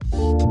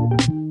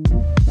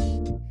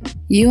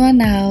You are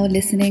now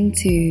listening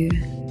to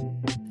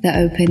The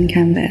Open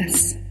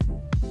Canvas.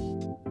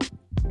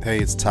 Hey,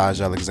 it's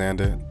Taj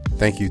Alexander.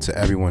 Thank you to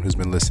everyone who's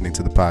been listening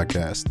to the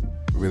podcast.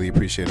 Really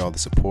appreciate all the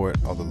support,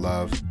 all the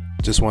love.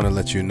 Just want to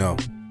let you know,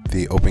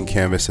 The Open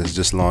Canvas has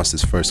just launched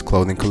its first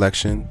clothing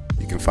collection.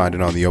 You can find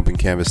it on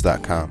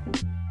theopencanvas.com.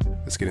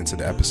 Let's get into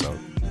the episode.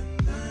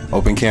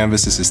 Open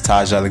Canvas, this is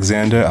Taj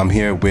Alexander. I'm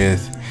here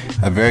with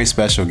a very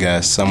special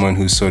guest, someone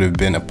who's sort of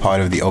been a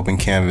part of the Open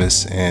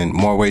Canvas in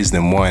more ways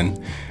than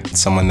one.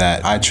 Someone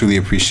that I truly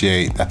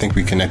appreciate. I think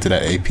we connected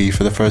at AP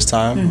for the first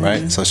time,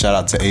 right? So shout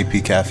out to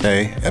AP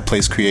Cafe at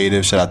Place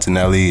Creative. Shout out to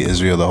Nelly,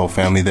 Israel, the whole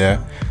family there.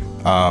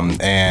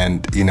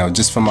 And, you know,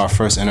 just from our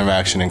first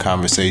interaction and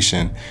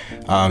conversation,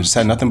 just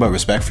had nothing but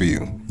respect for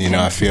you. You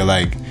know, I feel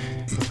like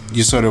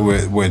you sort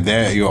of were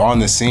there, you're on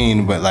the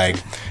scene, but like,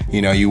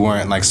 you know, you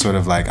weren't like sort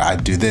of like, I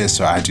do this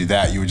or I do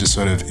that. You were just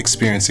sort of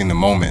experiencing the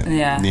moment,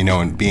 you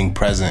know, and being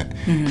present.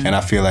 And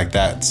I feel like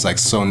that's like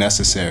so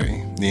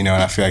necessary, you know,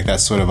 and I feel like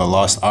that's sort of a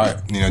lost art,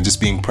 you know,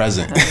 just being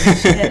present.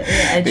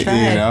 I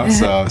try. You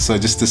know, so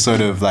just to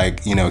sort of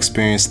like, you know,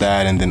 experience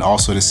that, and then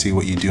also to see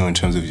what you do in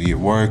terms of your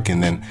work,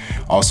 and then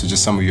also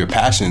just some of your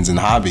passions and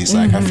hobbies.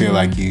 Like, I feel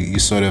like you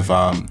sort of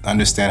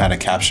understand how to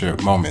capture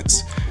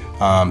moments.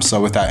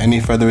 So without any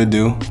further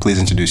ado, please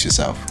introduce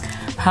yourself.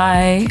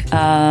 Hi,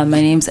 my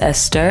name's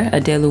Esther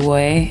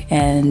Adeluwoye,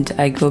 and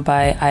I go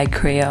by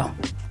iCreo.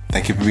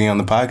 Thank you for being on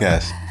the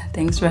podcast.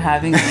 Thanks for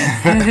having me.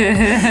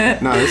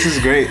 No, this is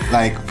great.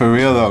 Like, for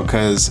real though,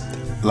 because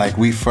like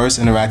we first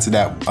interacted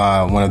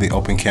at one of the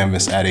Open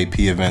Canvas at AP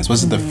events.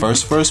 Was it the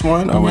first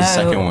one, or was it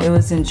the second one? It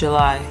was in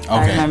July. Okay.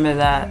 I remember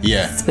that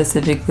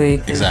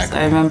specifically. Exactly.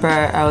 I remember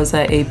I was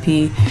at AP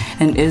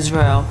in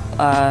Israel.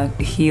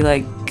 He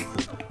like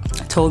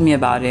told me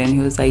about it, and he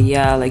was like,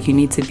 yeah, like you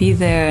need to be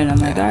there. And I'm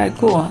like, all right,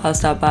 cool, I'll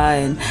stop by.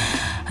 And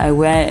I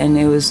went, and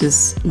it was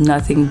just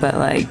nothing but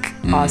like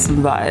awesome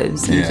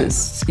vibes, and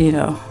just, you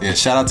know. Yeah,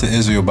 shout out to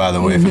Israel, by the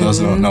way. For those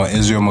who don't know,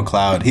 Israel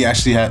McLeod, he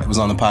actually was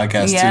on the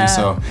podcast too,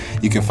 so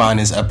you can find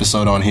his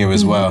episode on here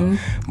as well.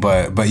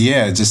 But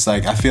yeah, just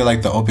like I feel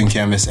like the Open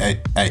Canvas at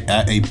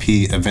AP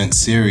event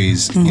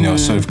series, you know,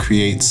 sort of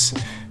creates,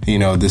 you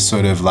know, this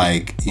sort of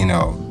like, you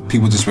know,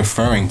 people just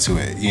referring to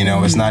it, you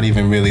know. It's not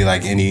even really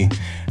like any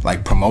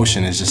like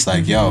promotion. It's just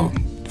like, yo,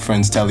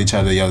 friends tell each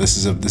other, yo, this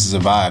is a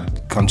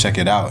vibe, come check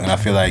it out. And I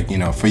feel like, you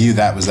know, for you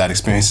that was that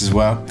experience as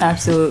well.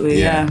 Absolutely.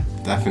 Yeah.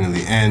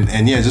 Definitely.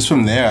 And yeah, just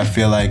from there I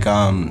feel like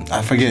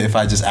I forget if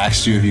I just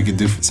asked you if you could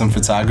do some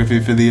photography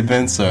for the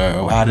events,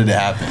 or how did it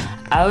happen?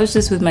 I was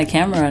just with my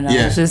camera, and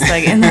I was just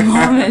like in the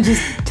moment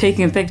just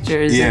taking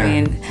pictures. I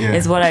mean,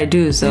 it's what I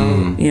do,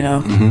 so you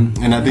know.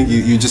 And I think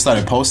you just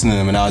started posting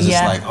them, and I was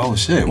just like, oh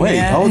shit,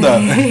 wait, hold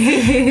up.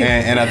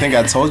 and I think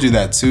I told you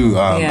that too.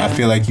 I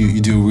feel like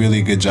you do a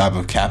really good job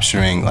of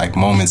capturing like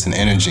moments and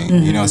energy.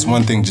 You know, it's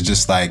one thing to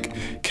just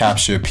like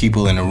capture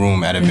people in a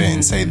room at an event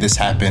and say this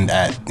happened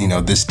at, you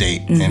know, this date,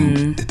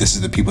 and this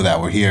is the people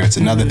that were here. It's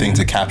another thing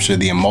to capture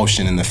the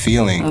emotion and the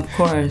feeling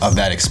of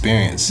that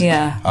experience.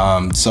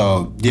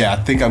 So yeah,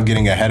 I think I'm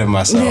getting ahead of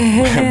myself,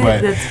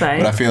 but that's fine.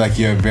 But I feel like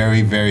you're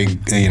very, very,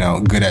 you know,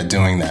 good at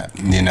doing that,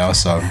 you know.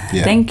 So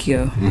yeah. Thank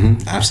you.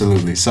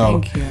 Absolutely. So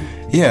thank you.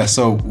 Yeah.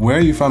 So where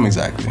are you from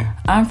exactly?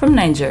 I'm from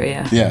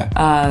Nigeria. Yeah.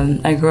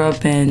 I grew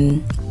up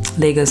in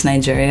Lagos,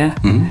 Nigeria,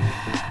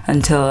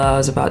 until I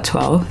was about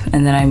 12,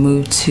 and then I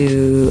moved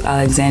to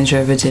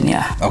Alexandria,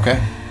 Virginia. Okay.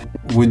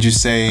 Would you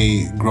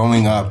say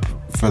growing up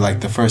for like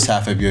the first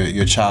half of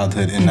your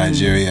childhood in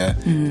Nigeria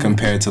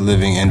compared to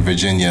living in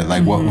Virginia,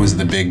 like what was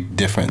the big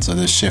difference or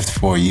the shift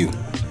for you?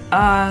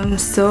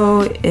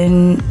 So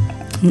in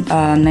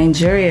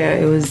Nigeria,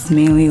 it was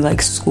mainly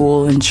like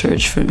school and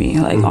church for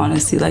me. Like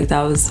honestly, like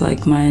that was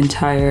like my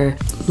entire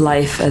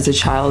life as a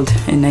child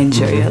in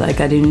Nigeria. Like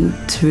I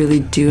didn't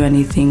really do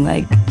anything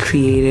like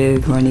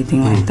creative or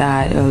anything like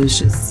that. It was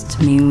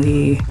just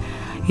mainly,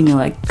 you know,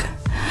 like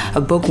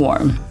a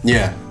bookworm.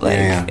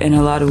 In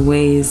a lot of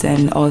ways.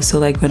 And also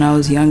like when I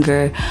was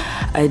younger,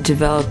 I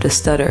developed a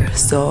stutter,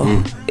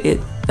 so it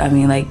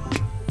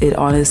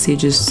honestly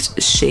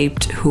just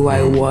shaped who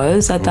I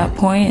was at that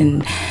point,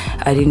 and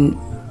I didn't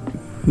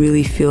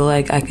really feel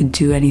like I could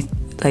do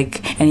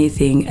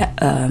anything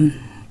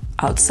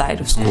outside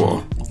of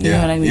school. You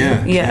know what I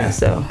mean?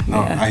 So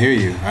I hear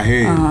you.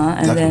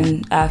 And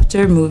then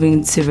after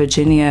moving to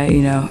Virginia,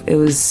 you know, it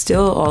was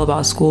still all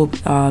about school,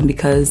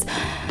 because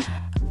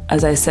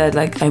as I said,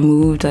 like I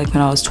moved like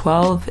when I was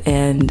 12,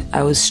 and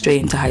I was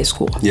straight into high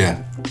school.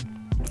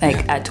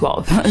 At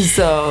 12.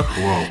 So,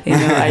 you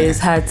know, I just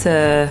had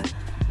to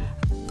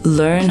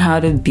learn how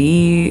to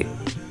be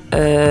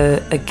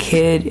a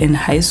kid in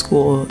high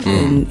school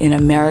in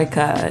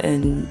America,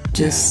 and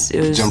just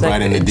it was jump like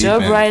right in the deep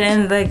jump end. right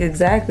in, like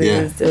exactly.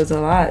 It was a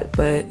lot,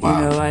 but you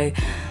know,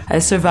 I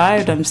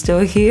survived. I'm still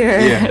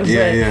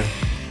here.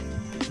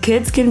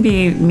 Kids can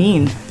be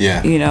mean.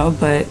 You know,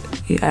 but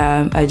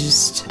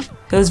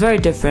it was very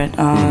different,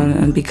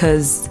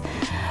 because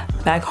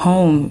back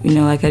home, you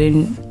know, like I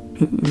didn't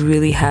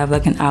really have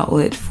like an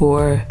outlet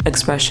for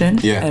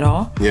expression at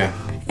all.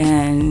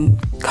 And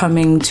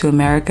coming to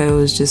America, it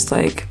was just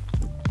like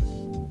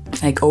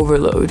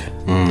overload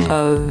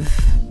of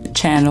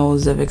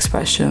channels of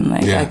expression.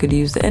 Like I could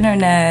use the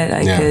internet.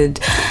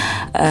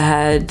 I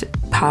had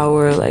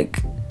power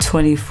like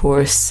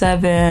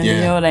 24/7. You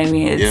know what I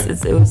mean?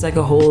 It was like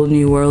a whole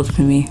new world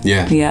for me.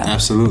 Yeah,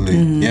 absolutely.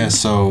 Yeah,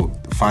 so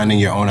finding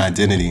your own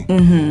identity,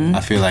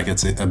 I feel like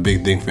it's a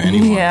big thing for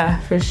anyone. Yeah,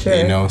 for sure.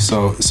 You know,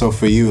 so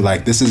for you,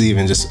 like, this is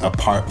even just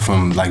apart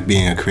from like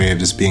being a creative,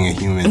 just being a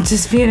human.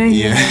 Just being a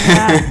human.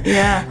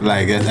 Yeah.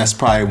 Like that's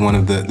probably one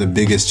of the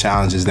biggest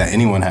challenges that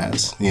anyone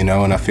has, you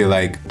know. And I feel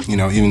like, you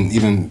know,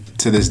 even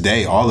to this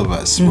day, all of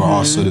us, we're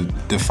all sort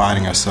of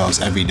defining ourselves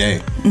every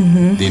day.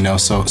 You know,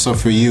 so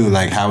for you,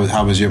 like,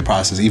 how was your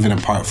process, even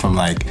apart from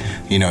like,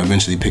 you know,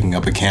 eventually picking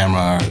up a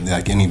camera or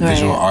like any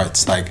visual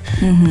arts, like,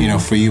 you know,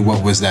 for you,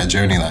 what was that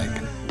journey like?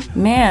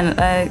 Man,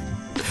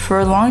 for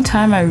a long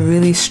time I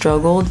really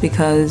struggled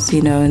because,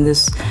 you know, in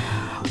this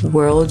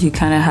world you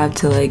kind of have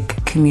to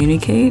like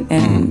communicate,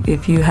 and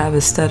if you have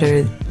a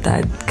stutter,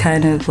 that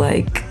kind of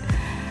like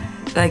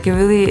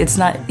it's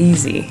not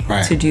easy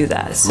to do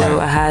that. So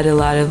I had a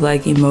lot of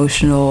like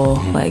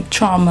emotional like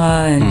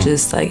trauma and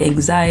just like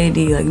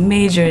anxiety, like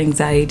major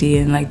anxiety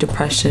and like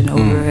depression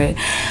over it.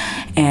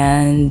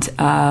 And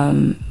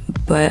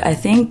but I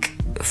think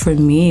for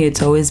me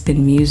it's always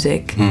been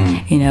music.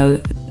 You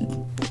know,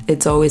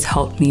 it's always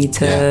helped me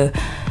to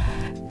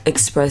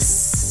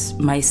express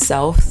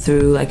myself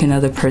through like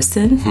another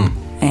person.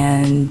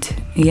 And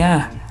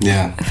yeah,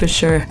 for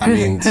sure. I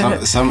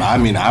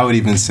mean, I would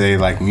even say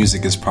like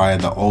music is probably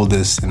the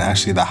oldest and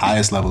actually the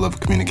highest level of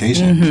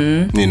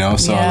communication. You know,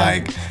 so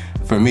like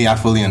for me, I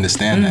fully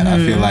understand that. I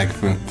feel like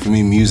for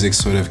me, music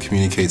sort of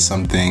communicates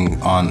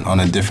something on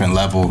a different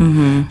level.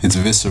 It's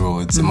visceral,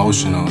 it's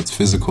emotional, it's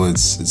physical,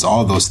 it's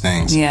all those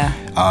things.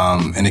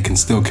 And it can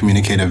still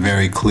communicate a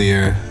very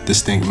clear,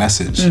 distinct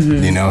message.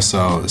 You know,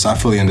 so I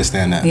fully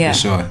understand that for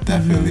sure,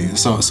 definitely.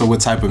 So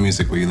what type of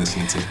music were you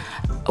listening to?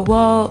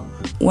 Well,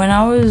 when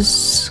I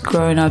was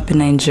growing up in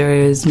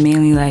Nigeria, it was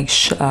mainly like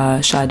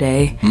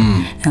Sade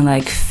and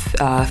like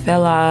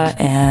Fela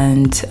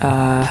and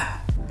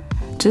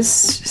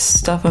just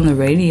stuff on the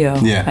radio,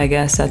 I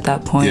guess, at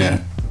that point. Yeah,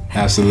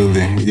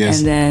 absolutely, yes.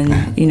 And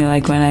then, you know,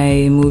 like when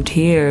I moved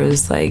here, it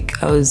was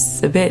like I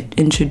was a bit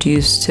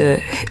introduced to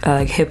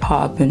like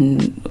hip-hop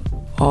and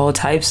all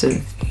types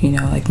of, you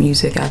know, like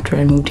music after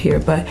I moved here.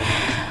 But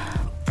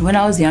when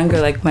I was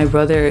younger, like my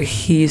brother,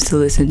 he used to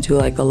listen to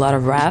like a lot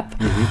of rap.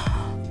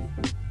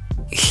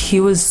 He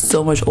was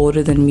so much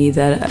older than me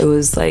that it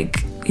was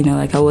like, you know,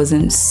 like I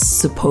wasn't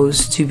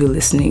supposed to be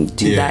listening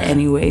to that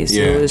anyway. So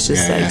it was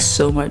just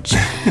so much.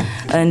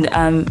 And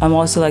I'm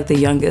also like the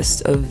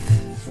youngest of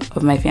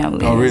my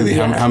family. Oh, really?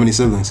 How many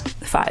siblings?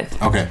 5.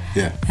 Okay,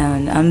 yeah.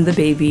 And I'm the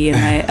baby, and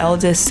my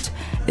eldest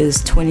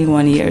is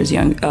 21 years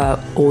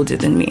older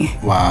than me.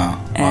 Wow.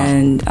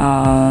 And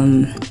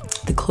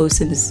the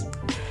closest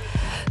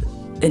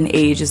in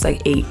age is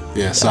like 8.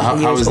 Yeah, so how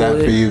was that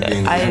for you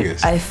being the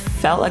youngest? I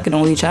felt like an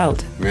only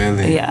child.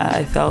 Really? Yeah,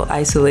 I felt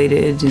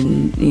isolated,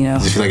 and you know.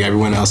 Did you feel like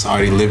everyone else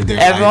already lived their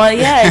life?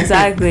 Yeah,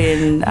 exactly.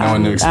 And no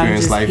one experienced I'm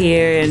just life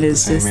here, and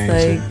it's just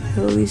like,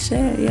 holy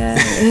shit,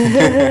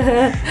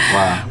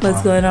 Wow.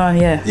 What's going on?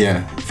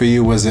 Yeah. For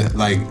you, was it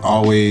like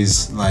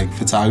always like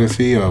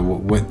photography, or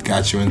what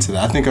got you into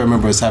that? I think I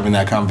remember us having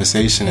that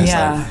conversation. It's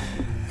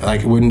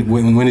like when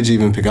did you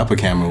even pick up a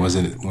camera? Was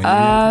it when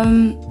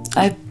you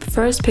I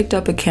first picked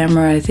up a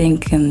camera, I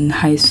think, in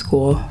high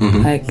school.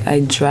 Like I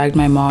dragged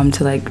my mom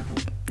to like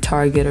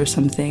Target or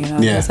something, and I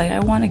was just like, I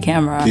want a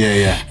camera.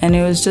 And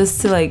it was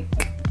just to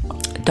like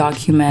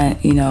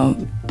document, you know,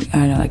 I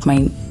don't know, like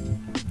my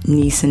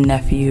niece and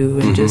nephew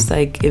and just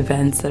like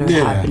events that are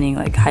happening,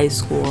 like high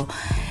school.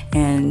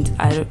 And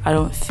I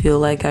don't feel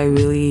like I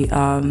really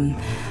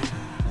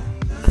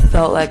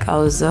felt like I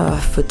was a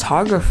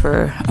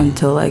photographer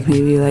until like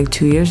maybe like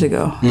 2 years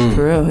ago.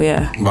 For real,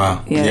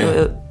 Wow.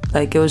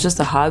 It was just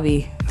a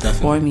hobby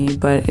for me,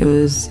 but it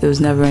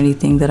was never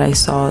anything that I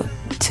saw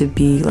to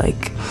be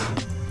like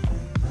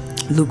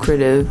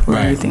lucrative or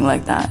anything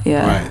like that.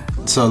 Right.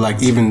 So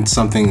like even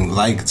something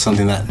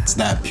that's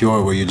that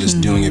pure, where you're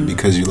just doing it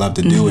because you love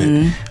to do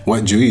it,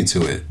 what drew you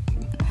to it?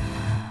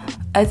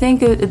 I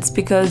think it's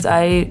because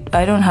I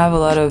don't have a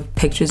lot of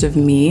pictures of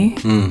me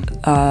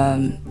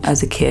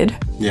as a kid.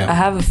 I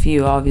have a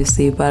few,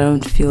 obviously, but I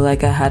don't feel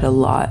like I had a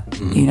lot,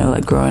 you know,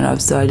 like growing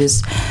up. So I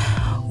just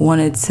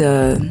wanted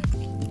to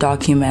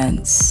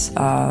document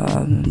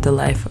the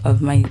life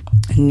of my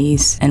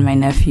niece and my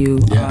nephew.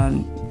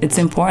 It's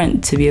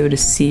important to be able to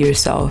see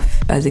yourself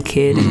as a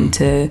kid and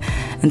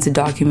to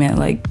document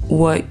like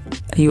what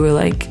you were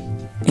like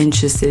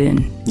interested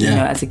in, you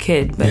know, as a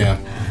kid. But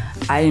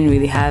I didn't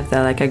really have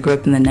that. Like I grew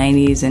up in the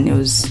 90s, and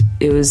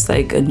it was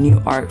like a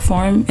new art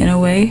form in a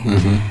way.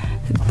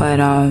 But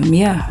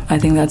yeah, I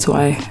think that's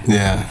why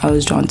I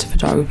was drawn to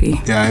photography.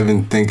 Yeah, I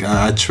even think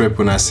I trip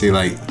when I see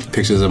like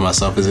pictures of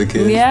myself as a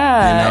kid.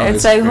 Yeah, you know,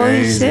 it's like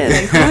crazy. Holy shit,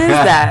 like who is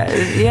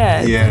that?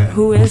 Yeah,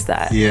 who is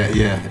that?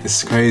 Yeah,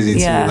 it's crazy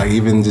too. Like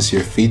even just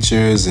your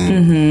features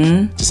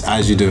and just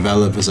as you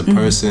develop as a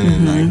person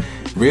and like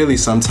really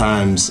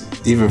sometimes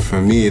even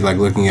for me like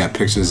looking at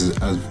pictures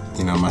of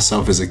you know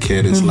myself as a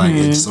kid, it's like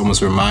it just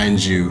almost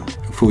reminds you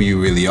of who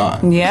you really are.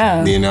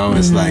 Yeah, you know,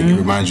 it's like it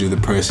reminds you of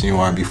the person you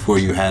are before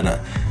you had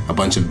a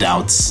bunch of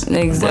doubts, a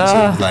bunch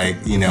of like,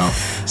 you know,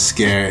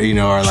 scare, you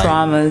know, or like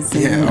traumas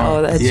and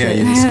all that shit.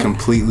 You're just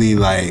completely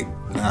like,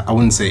 I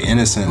wouldn't say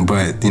innocent,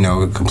 but you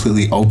know,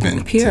 completely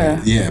open. Pure.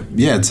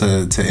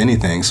 To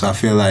anything. So I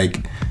feel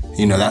like,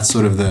 you know, that's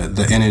sort of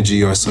the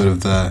energy or sort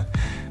of the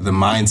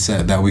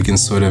mindset that we can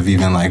sort of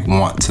even like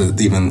want to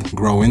even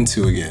grow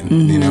into again,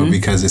 you know,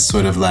 because it's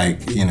sort of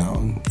like, you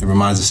know, it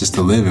reminds us just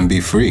to live and be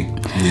free,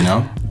 you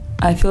know?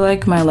 I feel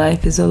like my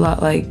life is a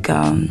lot like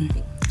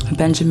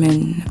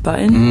Benjamin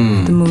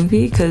Button, the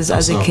movie, because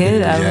as a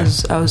kid I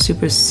was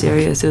super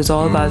serious. It was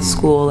all about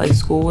school. Like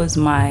school was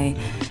my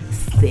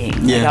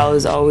thing. Like I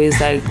was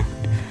always like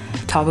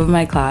top of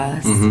my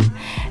class.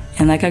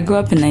 And like I grew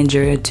up in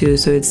Nigeria too,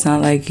 so it's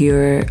not like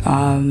you're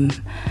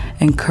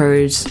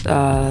encouraged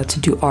to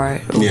do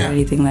art or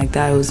anything like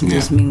that. It was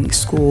just mainly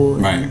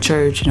school and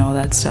church and all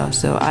that stuff.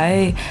 So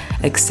I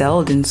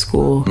excelled in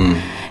school.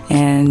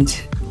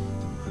 And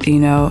you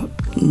know,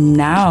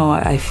 now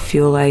I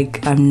feel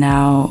like I'm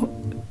now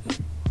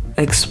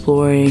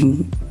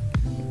exploring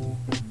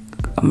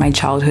my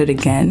childhood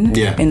again.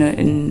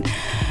 And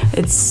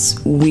it's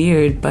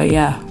weird, but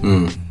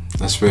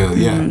that's real.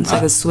 It's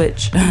like a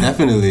switch.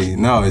 Definitely.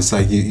 No, it's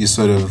like you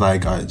sort of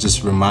like are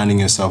just reminding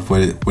yourself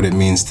what it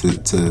means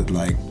to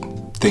like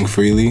think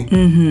freely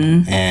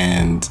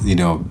and, you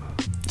know,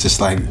 just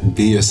like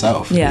be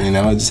yourself. You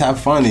know, just have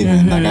fun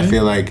even. Like I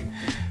feel like,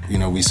 you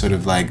know, we sort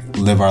of like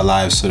live our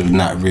lives sort of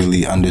not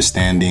really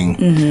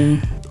understanding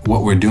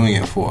what we're doing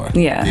it for.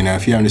 You know,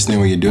 if you understand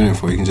what you're doing it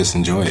for, you can just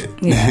enjoy it.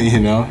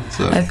 You know?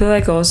 So I feel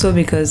like also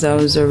because I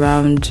was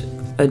around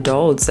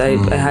adults, I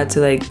had to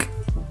like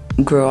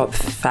grow up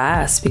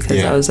fast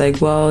because I was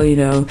like, well, you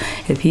know,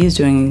 if he's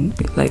doing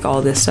like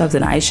all this stuff,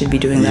 then I should be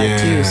doing that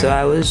too. So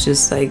I was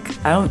just like,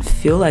 I don't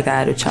feel like I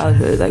had a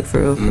childhood, like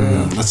for real.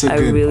 That's a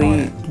good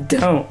point.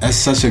 Don't. That's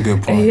such a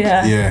good point.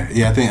 Yeah.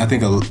 I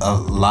think a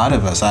lot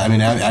of us. I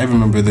mean, I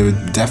remember there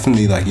were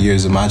definitely like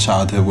years of my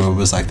childhood where it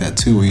was like that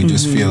too, where you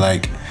just feel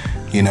like,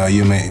 you know,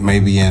 you may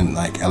be in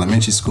like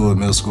elementary school,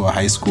 middle school,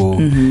 high school,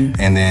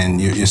 and then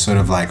you're sort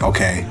of like,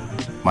 okay,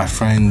 my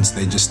friends,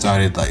 they just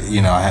started like, you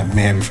know, I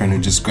may have a friend who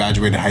just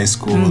graduated high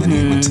school and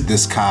he went to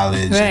this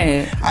college.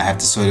 I have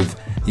to sort of,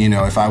 you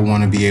know, if I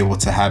want to be able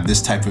to have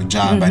this type of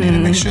job, I need to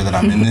make sure that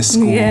I'm in this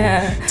school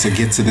to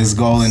get to this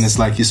goal. And it's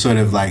like you sort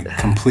of like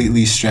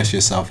completely stress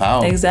yourself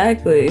out.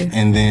 Exactly.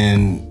 And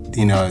then,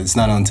 you know, it's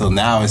not until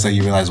now it's like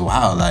you realize,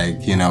 wow,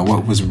 like, you know,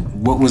 what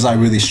was I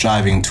really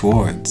striving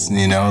towards?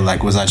 You know,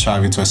 like, was I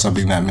striving towards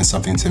something that meant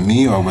something to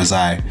me, or was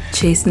I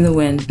chasing the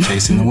wind?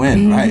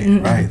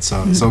 Right.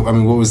 So I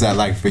mean, what was that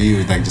like for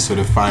you? Like just sort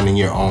of finding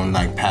your own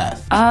like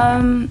path.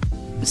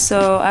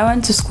 So I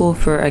went to school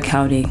for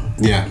accounting.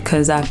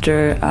 Because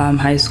after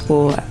high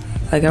school,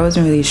 like I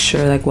wasn't really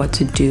sure like what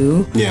to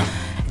do.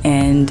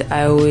 And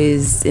I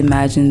always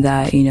imagined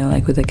that, you know,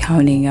 like with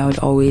accounting, I would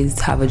always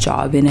have a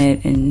job in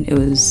it and it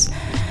was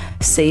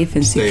safe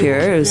and secure.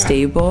 It was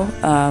stable.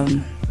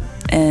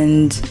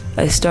 And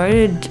I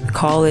started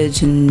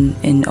college in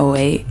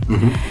 2008.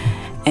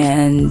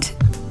 And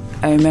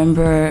I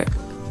remember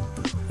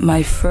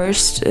my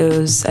first,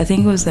 I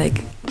think it was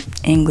like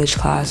English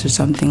class or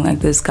something, like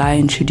this guy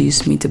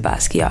introduced me to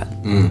Basquiat.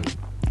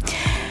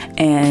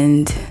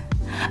 And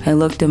I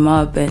looked him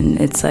up and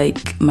it's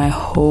like my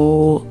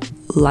whole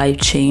life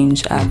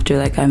changed after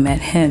like I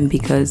met him,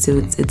 because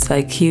it's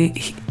like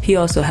he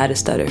also had a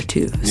stutter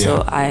too.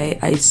 So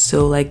I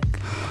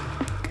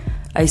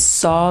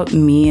saw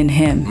me in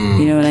him,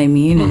 you know what I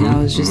mean? And I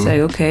was just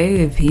like, okay,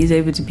 if he's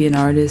able to be an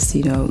artist,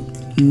 you know,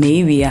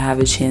 maybe I have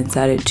a chance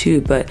at it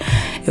too. But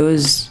it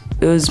was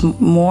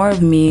more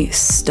of me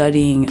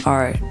studying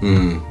art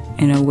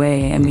in a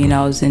way. I mean,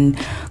 I was in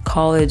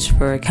college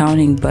for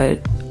accounting,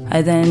 but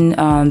I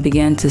then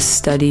began to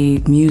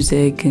study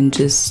music and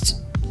just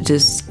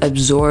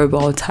absorb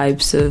all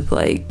types of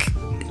like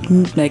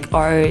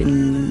art.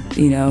 And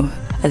you know,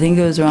 I think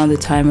it was around the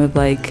time of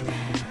like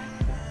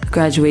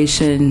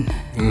graduation,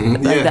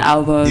 like the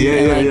album,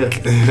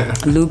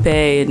 Lupe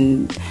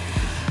and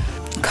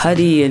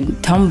Cudi and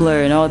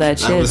Tumblr and all that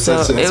shit.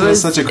 It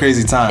was such a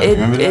crazy time.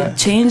 Remember that? It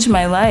changed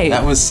my life.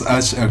 That was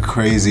such a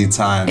crazy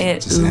time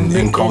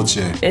in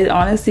culture. It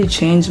honestly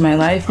changed my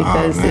life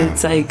because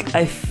it's like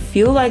I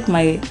feel like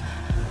my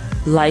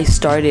life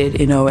started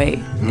in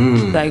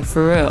 2008, like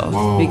for real.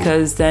 Whoa.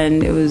 Because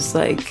then it was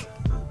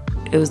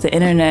the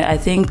internet. I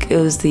think it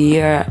was the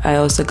year I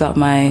also got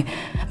my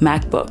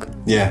MacBook.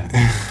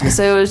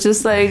 So it was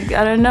just like,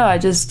 I don't know, I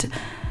just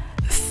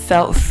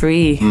felt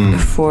free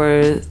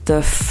for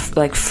the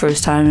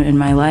first time in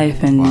my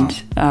life.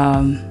 And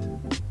I'm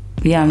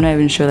not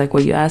even sure like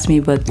what you asked me,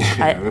 but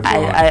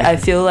I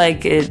feel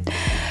like it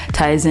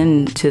ties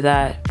into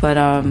that. But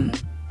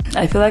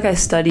I feel like I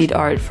studied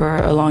art for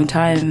a long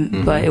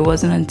time, but it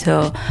wasn't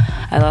until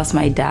I lost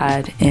my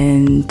dad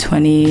in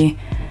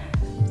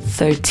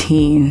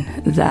 2013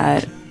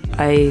 that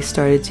I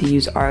started to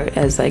use art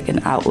as like an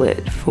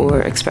outlet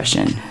for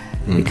expression,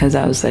 because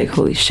I was like,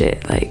 holy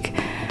shit, like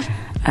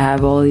I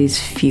have all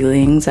these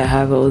feelings, I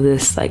have all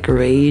this like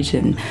rage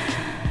and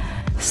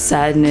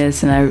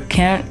sadness, and I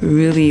can't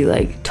really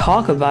like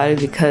talk about it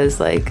because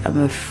like I'm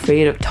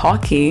afraid of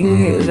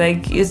talking.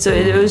 Like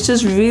it was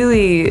just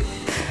really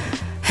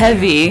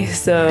heavy.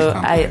 So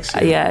complex,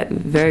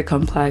 very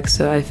complex.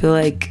 So I feel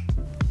like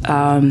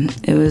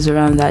it was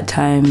around that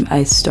time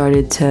I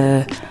started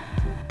to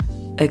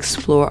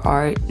explore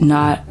art,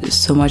 not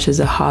so much as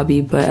a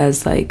hobby, but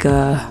as like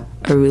a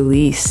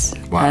release,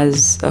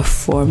 as a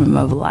form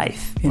of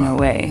life in a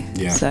way.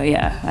 So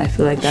I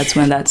feel like that's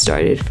when that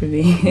started for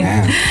me.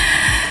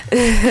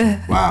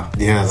 Wow.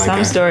 Yeah, like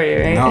some story,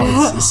 right? No,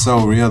 it's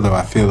so real though.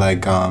 I feel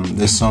like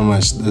there's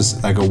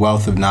like a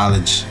wealth of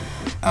knowledge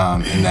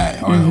in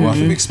that, or a wealth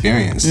of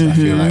experience. I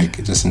feel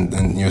like just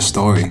in your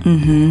story,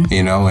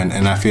 you know,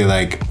 and I feel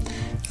like,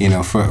 you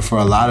know, for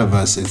a lot of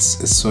us,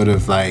 it's sort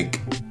of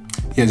like,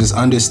 just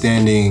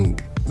understanding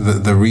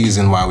the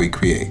reason why we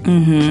create,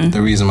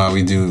 the reason why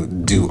we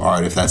do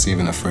art, if that's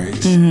even a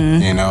phrase.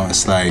 You know,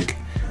 it's like,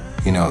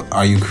 you know,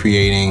 are you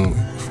creating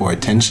for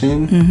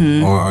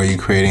attention, or are you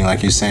creating,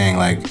 like you're saying,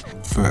 like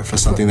for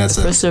something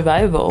that's for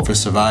survival,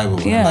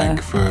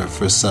 like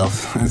for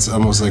self? It's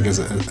almost like as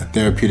a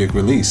therapeutic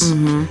release.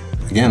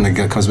 Again,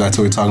 it comes back to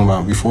what we were talking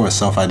about before,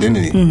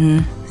 self-identity.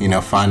 You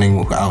know,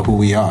 finding out who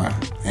we are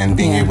and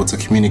being able to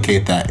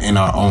communicate that in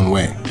our own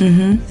way.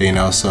 You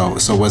know, so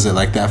was it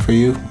like that for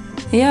you?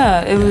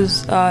 Yeah, it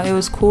was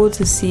cool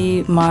to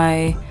see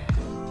my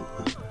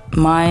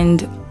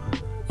mind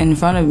in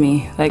front of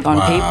me, like on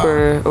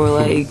paper, or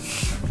like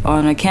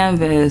on a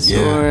canvas,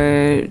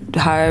 or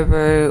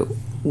however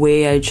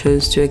way I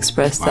chose to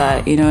express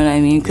that, you know what I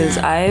mean? Because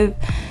I've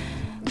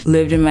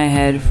lived in my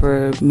head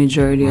for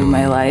majority of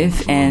my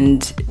life,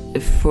 and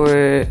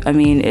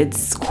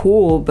it's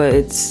cool, but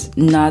it's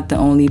not the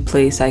only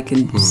place I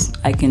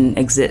can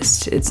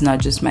exist. It's not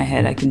just my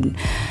head.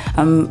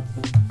 I'm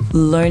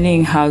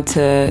learning how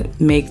to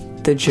make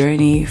the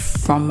journey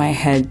from my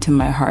head to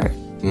my heart.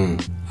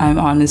 I'm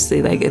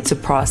honestly like, it's a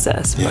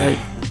process, but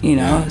you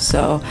know,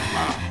 so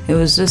it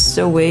was just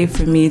a way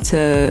for me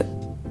to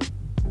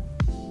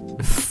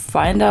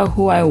find out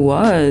who I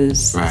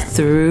was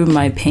through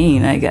my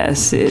pain, I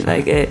guess. It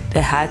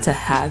had to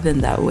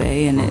happen that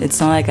way, and it's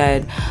not like I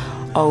had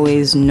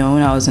always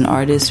known I was an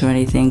artist or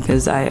anything,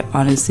 because I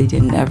honestly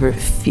didn't ever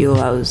feel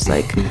I was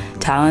like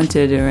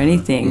talented or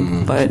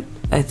anything. But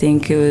I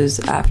think it was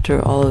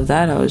after all of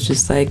that, I was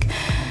just like,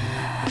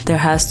 there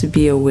has to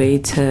be a way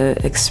to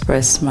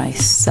express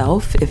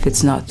myself. If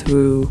it's not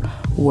through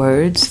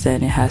words,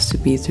 then it has to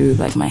be through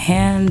like my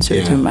hands,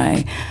 or through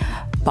my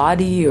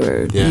body,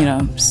 or you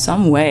know,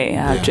 some way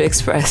I have to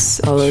express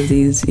all of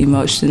these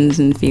emotions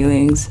and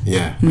feelings.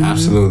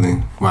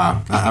 Absolutely.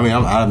 Wow. I mean,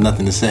 I have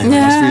nothing to say.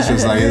 I'm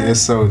speechless. Like,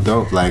 it's so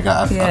dope. Like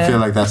I feel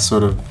like that's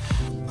sort of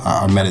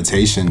our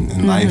meditation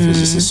in life, is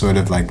just to sort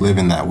of like live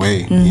in that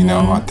way. You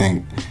know, I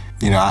think,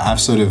 you know, I've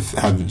sort of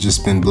have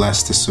just been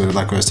blessed to sort of,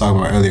 like I was talking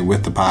about earlier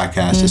with the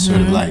podcast, just sort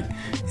of like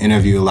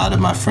interview a lot of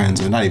my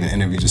friends, or not even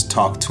interview, just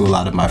talk to a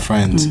lot of my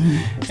friends.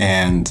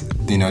 And,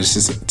 you know,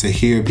 just to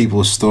hear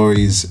people's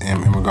stories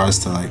in regards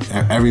to like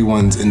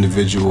everyone's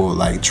individual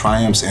like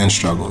triumphs and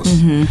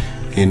struggles.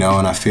 You know,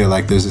 and I feel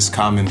like there's this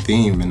common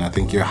theme, and I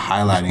think you're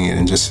highlighting it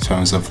in just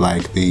terms of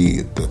like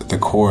the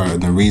core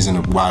and the reason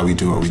of why we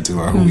do what we do,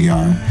 or who we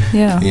are.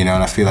 You know,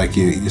 and I feel like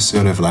you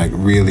sort of like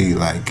really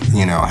like,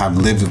 you know, have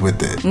lived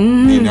with it.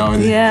 You know,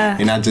 and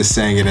you're not just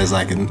saying it as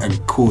like a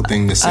cool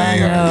thing to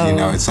say, or, you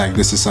know, it's like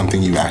this is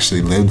something you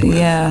actually lived with.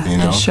 You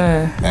know, for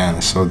sure. Man,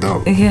 it's so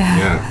dope.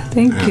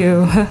 Thank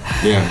you.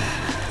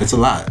 It's a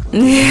lot.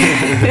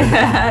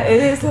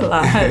 It is a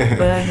lot,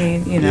 but I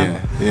mean, you know.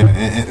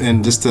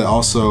 And just to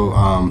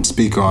also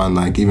speak on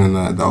like even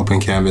the open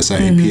canvas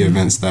at AP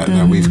events that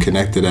we've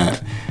connected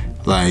at,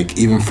 like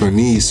even for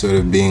me, sort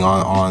of being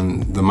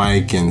on the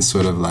mic and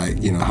sort of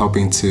like, you know,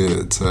 helping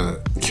to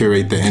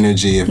curate the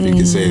energy, if you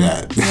could say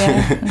that.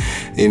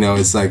 You know,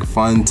 it's like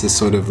fun to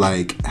sort of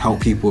like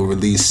help people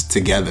release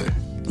together.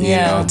 You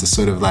know, to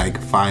sort of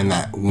like find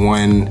that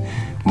one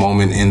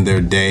moment in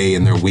their day,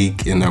 in their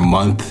week, in their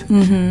month,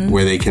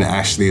 where they can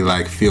actually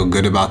like feel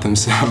good about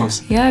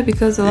themselves.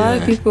 Because a lot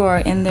of people are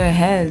in their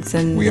heads,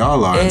 and we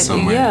all are in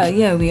some way.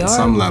 We are at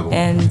some level,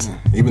 and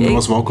even the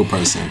most vocal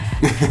person.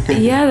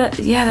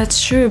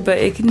 That's true, but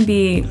it can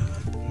be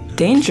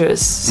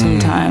dangerous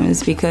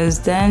sometimes,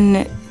 because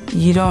then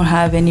you don't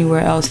have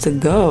anywhere else to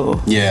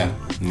go.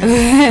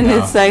 And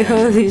it's like,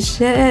 holy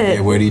shit.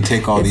 Yeah, where do you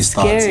take all these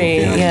thoughts and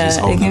feelings? Yeah,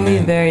 just hold it can them be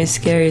in. very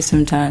scary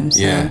sometimes.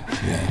 So. Yeah,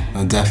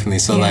 no, definitely.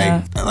 So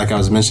like I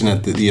was mentioning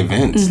at the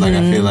events, like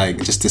I feel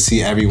like just to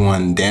see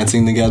everyone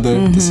dancing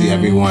together, to see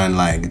everyone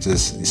like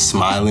just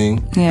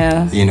smiling,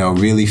 you know,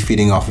 really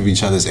feeding off of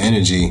each other's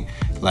energy,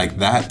 like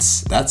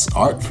that's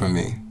art for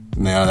me.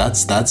 You know,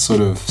 that's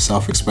sort of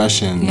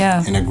self-expression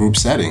in a group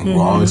setting.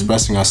 We're all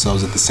expressing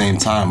ourselves at the same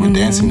time. We're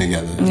dancing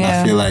together.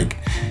 I feel like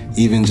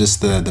even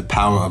just the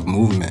power of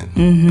movement,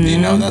 you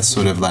know, that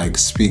sort of like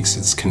speaks,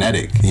 it's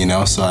kinetic, you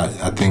know? So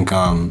I think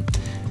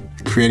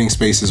creating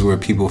spaces where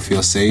people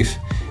feel safe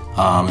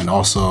and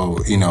also,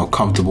 you know,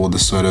 comfortable to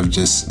sort of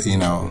just, you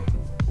know,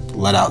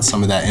 let out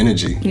some of that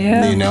energy,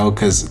 you know,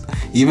 because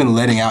even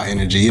letting out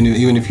energy,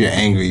 even if you're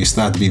angry, you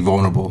still have to be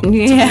vulnerable to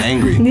be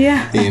angry,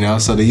 you know,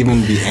 so to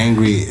even be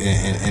angry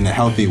in a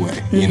healthy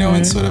way, you know,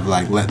 and sort of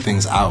like let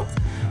things out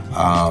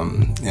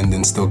and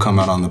then still come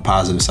out on the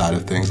positive side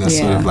of things. That's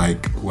sort of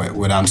like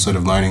what I'm sort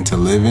of learning to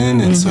live in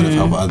and sort of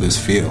help others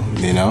feel,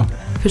 you know?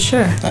 For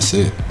sure. That's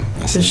it.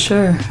 For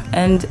sure.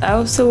 And I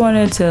also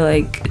wanted to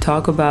like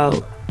talk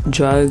about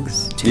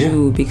drugs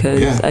too,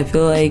 because I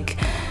feel like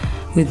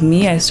with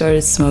me, I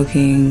started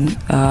smoking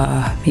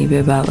maybe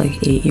about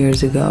like 8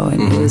 years ago,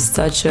 and it was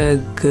such a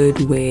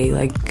good way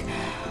like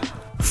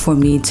for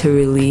me to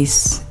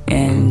release,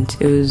 and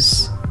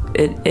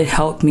it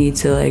helped me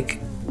to like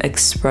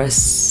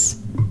express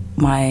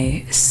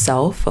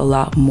myself a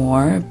lot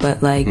more.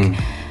 But like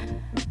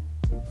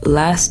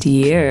last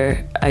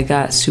year, I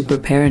got super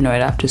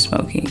paranoid after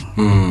smoking,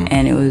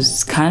 and it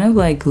was kind of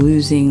like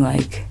losing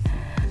like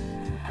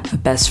a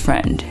best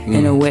friend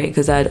in a way,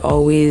 because I'd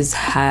always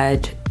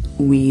had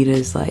weed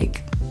as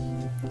like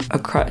a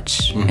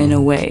crutch in a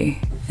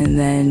way, and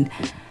then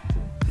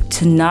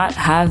to not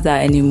have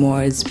that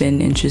anymore, it's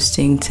been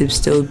interesting to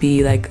still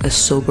be like a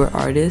sober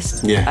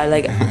artist. I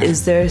like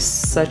is there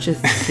such a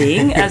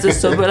thing as a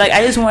sober, like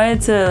I just wanted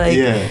to like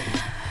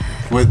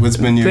what's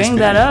been your bring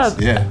that up.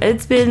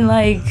 It's been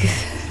like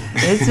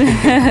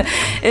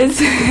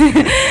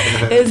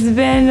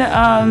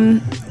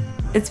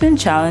it's been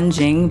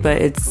challenging,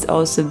 but it's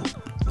also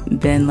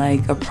been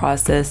like a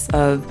process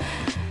of,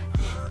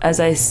 as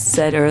I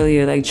said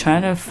earlier, like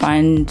trying to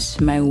find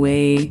my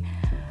way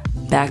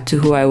back to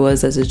who I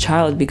was as a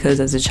child, because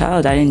as a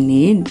child I didn't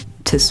need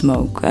to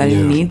smoke, I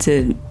didn't need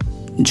to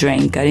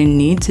drink, I didn't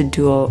need to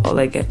do all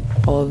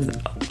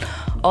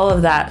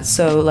of that.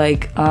 So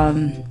like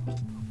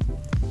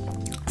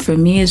for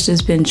me, it's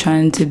just been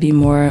trying to be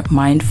more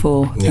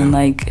mindful and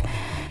like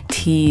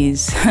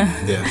tease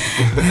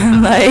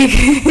like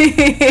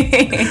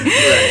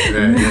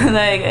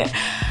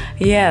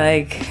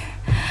like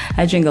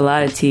I drink a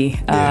lot of tea,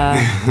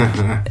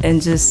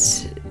 and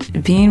just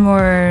being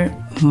more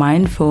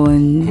mindful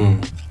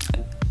and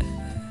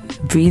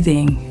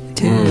breathing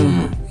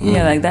too.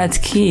 Like that's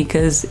key,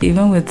 because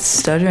even with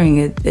stuttering,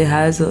 it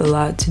has a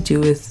lot to do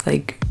with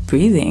like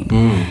breathing,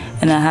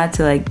 and I had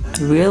to like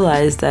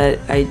realize that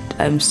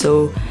I'm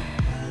so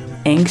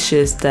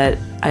anxious that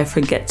I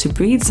forget to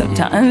breathe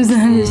sometimes,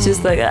 and it's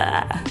just like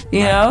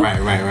you know,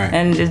 right.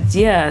 And it's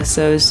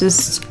so it's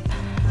just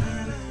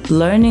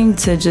learning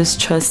to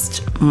just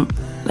trust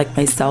like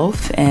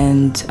myself,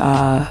 and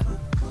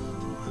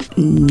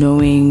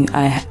knowing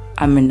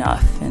I'm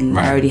enough, and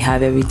I already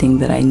have everything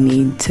that I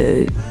need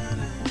to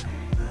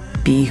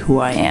be who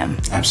I am.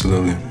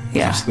 Absolutely,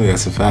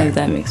 that's a fact. If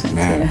that makes sense.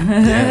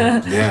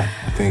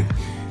 I think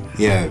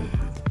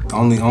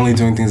only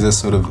doing things that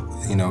sort of,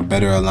 you know,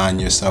 better align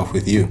yourself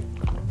with you.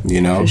 You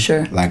know, for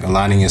sure. Like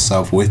aligning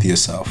yourself with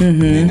yourself,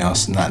 you know,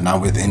 so not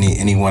with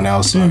anyone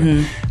else or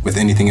with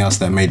anything else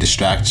that may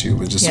distract you,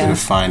 but just sort of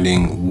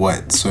finding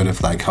what sort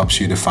of like helps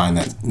you to find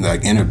that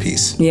like inner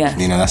peace. You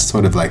know, that's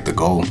sort of like the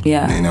goal.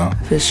 You know,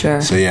 for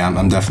sure. So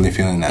I'm definitely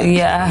feeling that.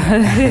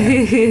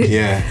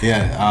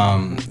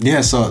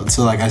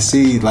 So like I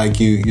see like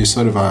you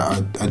sort of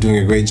are doing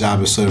a great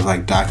job of sort of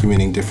like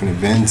documenting different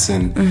events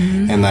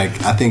and like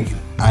I think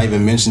I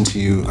even mentioned to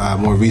you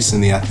more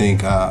recently, I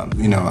think,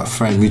 you know,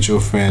 a mutual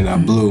friend,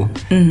 Blue,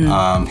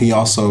 he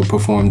also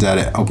performed at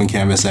an Open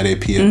Canvas at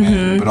AP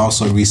event, but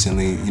also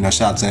recently, you know,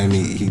 shout out to him,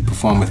 he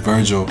performed with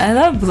Virgil. I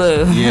love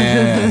Blue.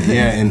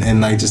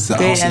 And like just to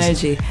great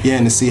energy.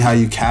 And to see how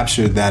you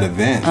captured that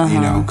event, you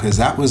know, because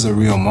that was a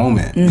real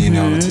moment, you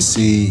know, to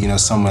see, you know,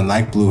 someone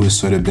like Blue who's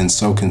sort of been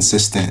so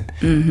consistent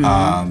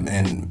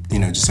and, you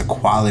know, just a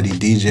quality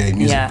DJ,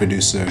 music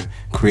producer,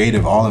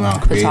 creative,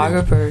 all-around creative.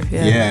 Photographer,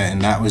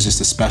 and that was just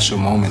a special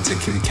moment to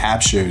be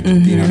captured,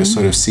 you know, to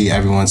sort of see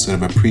everyone sort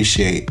of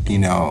appreciate, you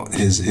know,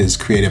 his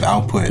creative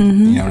output,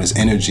 you know, his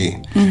energy.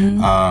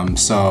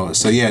 So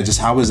just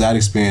how was that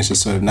experience?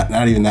 Just sort of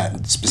not even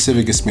that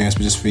specific experience,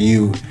 but just for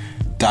you,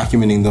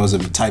 documenting those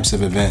types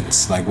of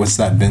events. Like, what's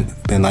that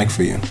been like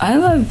for you? I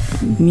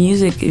love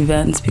music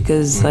events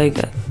because like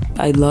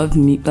I love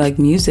like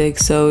music,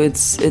 so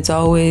it's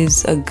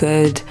always a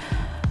good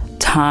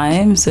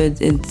time. So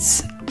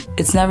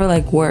it's never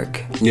like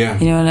work. You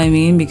know what I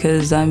mean?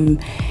 Because I'm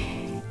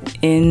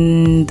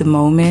in the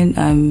moment.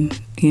 I'm,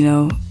 you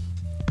know,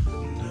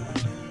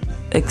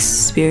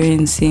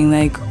 experiencing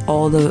like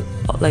all the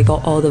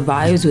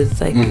vibes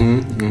with like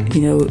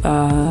you know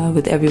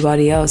with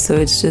everybody else. So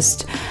it's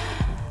just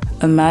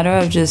a matter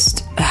of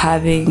just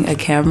having a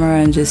camera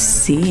and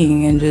just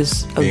seeing and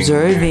just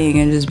observing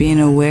and just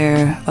being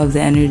aware of the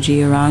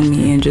energy around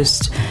me and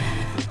just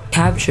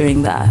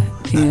capturing that,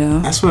 you know.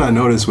 That's what I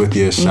noticed with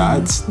your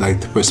shots. Like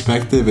the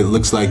perspective, it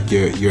looks like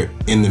you're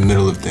in the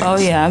middle of things. Oh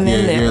yeah, I'm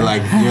in there. You're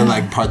like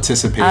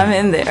participating. I'm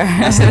in there.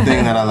 That's the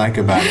thing that I like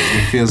about it.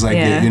 It feels like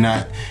you're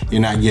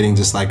not getting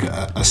just like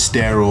a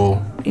sterile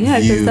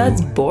yeah, view. because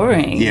that's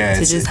boring. Yeah,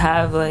 to just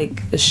have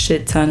like a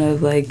shit ton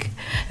of like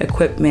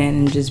equipment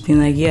and just being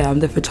like, yeah,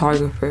 I'm the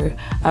photographer.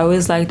 I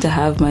always like to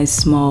have my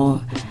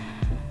small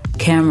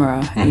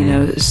camera, you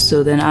know,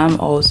 so then I'm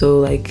also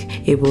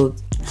like able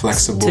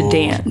flexible to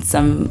dance.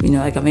 I'm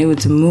able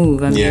to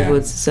move. I'm able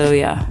to, so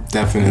yeah.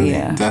 Definitely.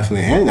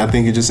 And I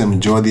think you just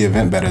enjoy the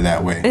event better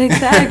that way.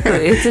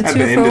 Exactly. It's a 2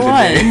 for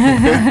 1.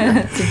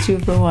 It's a 2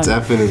 for 1.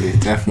 Definitely.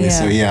 Yeah.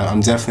 So yeah, I'm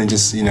definitely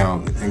just, you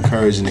know,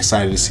 encouraged and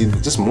excited to see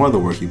just more of the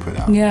work you put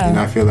out. Yeah. You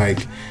know, I feel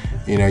like,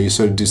 you know, you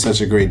sort of do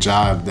such a great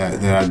job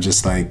that I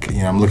just like, you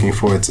know, I'm looking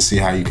forward to see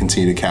how you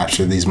continue to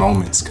capture these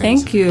moments.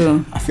 Thank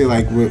you. I feel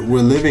like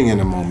we're living in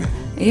a moment.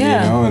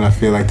 Yeah. You know, and I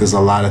feel like there's a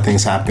lot of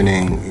things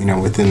happening, you know,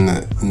 within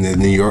the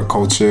New York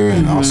culture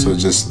and also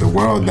just the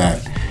world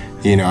that,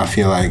 you know, I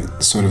feel like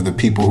sort of the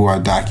people who are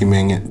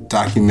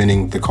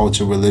documenting the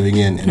culture we're living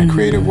in a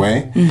creative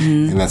way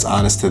and that's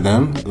honest to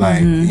them,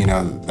 like, you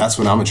know, that's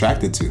what I'm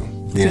attracted to.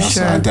 You know,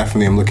 so I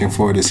definitely am looking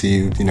forward to see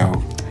you, you know,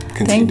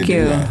 continue to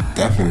do that.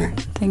 Definitely.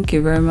 Thank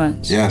you very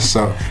much. Yeah,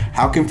 so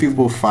how can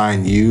people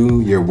find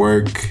you, your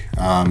work,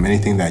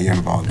 anything that you're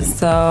involved in?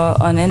 So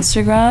on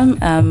Instagram,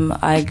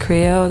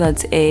 iCreo,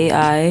 that's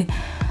AI.creo,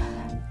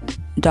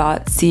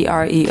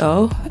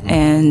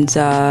 and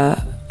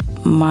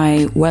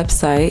my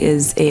website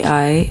is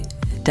ai-creo.com.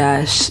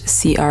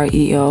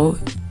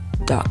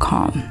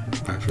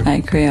 Perfect.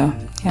 iCreo.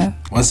 Yeah.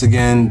 Once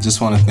again, just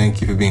want to thank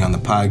you for being on the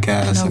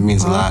podcast. It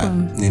means a lot.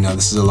 You know,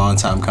 this is a long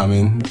time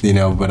coming, you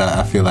know, but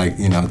I feel like,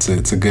 you know,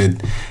 it's a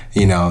good,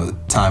 you know,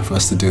 time for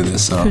us to do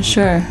this. So for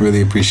sure.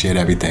 Really appreciate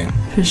everything.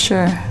 For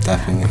sure.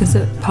 Definitely. Is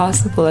it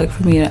possible, like,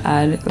 for me to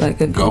add, like,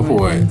 a Go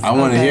for it. I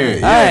want to hear it.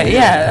 Yeah, all right,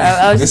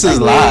 I was this just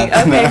is live.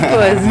 Okay, cool.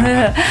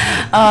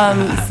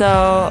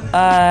 So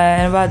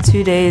in about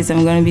 2 days,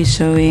 I'm going to be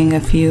showing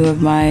a few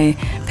of my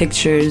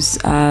pictures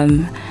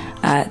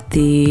at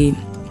the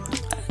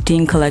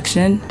Dean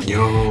Collection.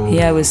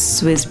 Yeah, with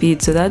Swiss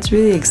Beats, so that's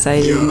really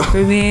exciting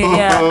for me.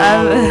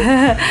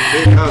 Yeah.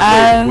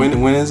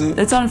 When is it?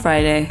 It's on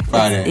Friday.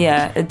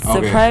 It's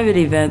a private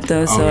event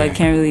though, so I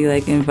can't really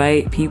like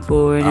invite people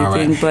or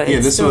anything. Right. But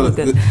it's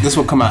this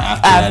will come out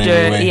after that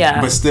anyway. Yeah.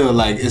 But still,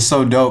 like, it's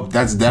so dope.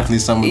 That's definitely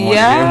something we want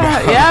to hear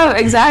about. Yeah,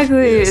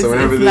 exactly. Yeah, so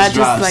it's not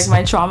just like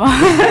my trauma.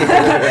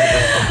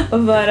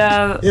 But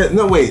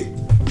no, wait.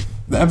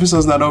 The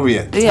episode's not over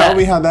yet. Tell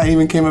me how that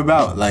even came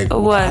about. Like,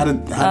 what? How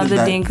did the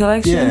that, Dean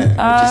Collection?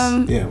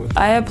 Yeah.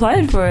 I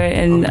applied for it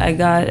and I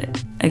got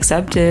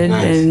accepted.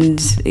 Nice. And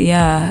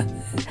yeah.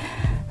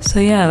 So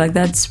yeah, like,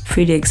 that's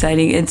pretty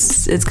exciting.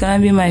 It's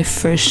gonna be my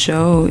first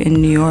show in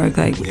New York.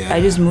 Like,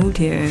 I just moved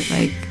here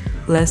like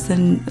less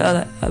than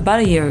about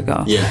a year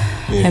ago.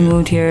 I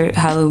moved here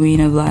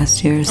Halloween of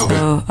last year.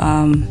 So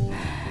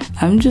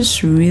I'm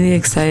just really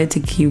excited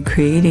to keep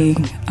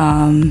creating.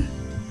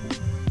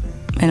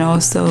 And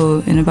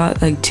also, in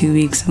about like 2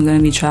 weeks, I'm going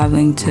to be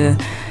traveling to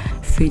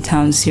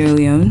Freetown, Sierra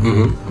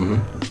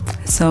Leone.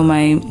 So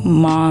my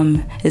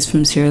mom is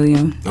from Sierra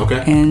Leone.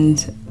 Okay.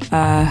 And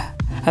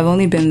I've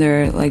only been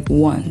there like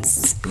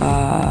once when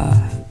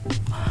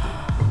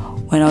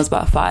I was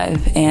about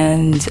 5.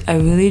 And I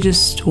really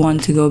just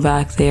want to go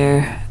back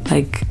there.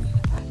 Like,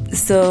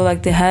 so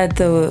like they had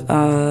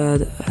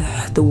the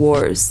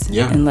wars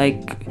in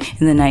like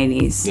in the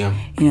 90s. Yeah.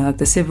 You know, like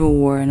the Civil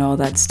War and all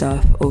that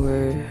stuff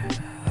over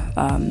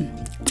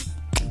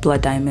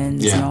blood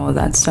diamonds and all of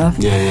that stuff.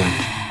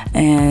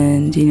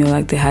 And you know,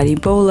 like they had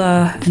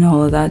Ebola and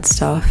all of that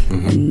stuff.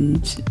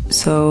 And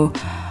so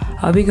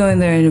I'll be going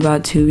there in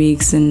about 2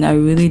 weeks, and I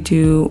really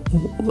do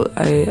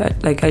I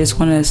just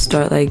want to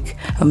start like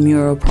a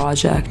mural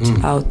project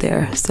out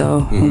there.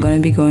 So I'm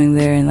going to be going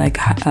there and like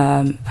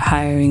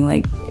hiring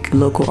like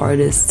local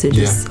artists to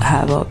just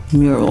have up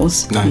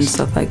murals and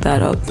stuff like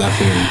that up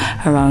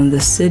around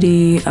the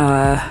city.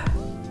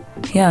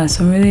 Yeah,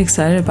 so I'm really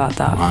excited about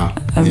that. Wow.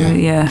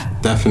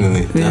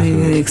 Definitely.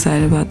 Really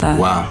excited about that.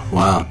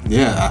 Wow.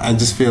 Yeah, I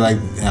just feel like,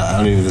 I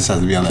don't even, this has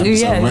to be on that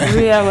episode.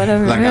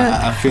 Whatever. Like,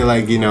 I feel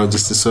like, you know,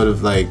 just to sort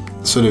of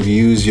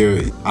use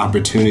your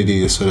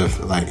opportunity to sort of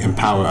like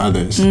empower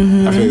others. I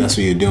feel like that's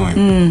what you're doing.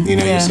 You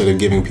know, you're sort of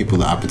giving people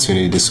the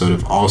opportunity to sort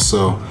of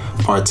also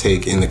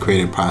partake in the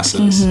creative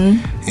process.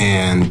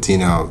 And, you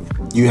know,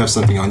 you have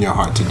something on your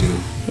heart to do.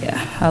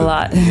 Yeah, a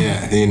lot.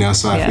 Yeah, you know,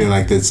 so I feel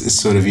like it's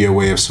sort of your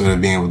way of sort of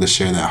being able to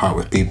share that heart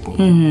with people.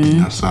 You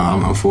know, so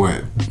I'm for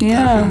it.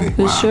 Yeah,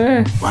 for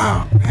sure.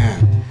 Wow,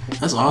 man,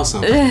 that's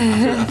awesome.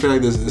 I feel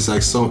like there's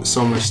like so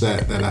much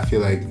that I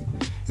feel like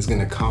is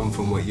gonna come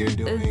from what you're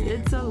doing.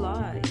 It's a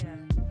lot. Yeah.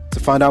 To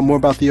find out more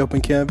about The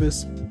Open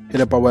Canvas,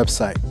 hit up our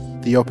website,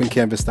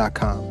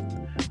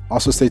 theopencanvas.com.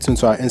 Also stay tuned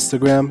to our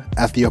Instagram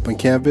at The Open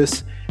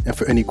Canvas, and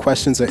for any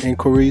questions or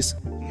inquiries,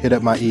 hit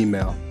up my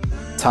email,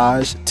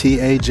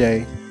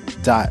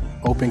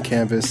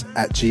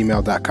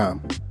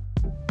 taj.opencanvas@gmail.com.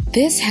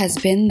 This has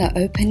been The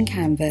Open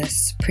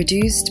Canvas,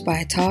 produced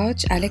by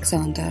Taj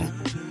Alexander.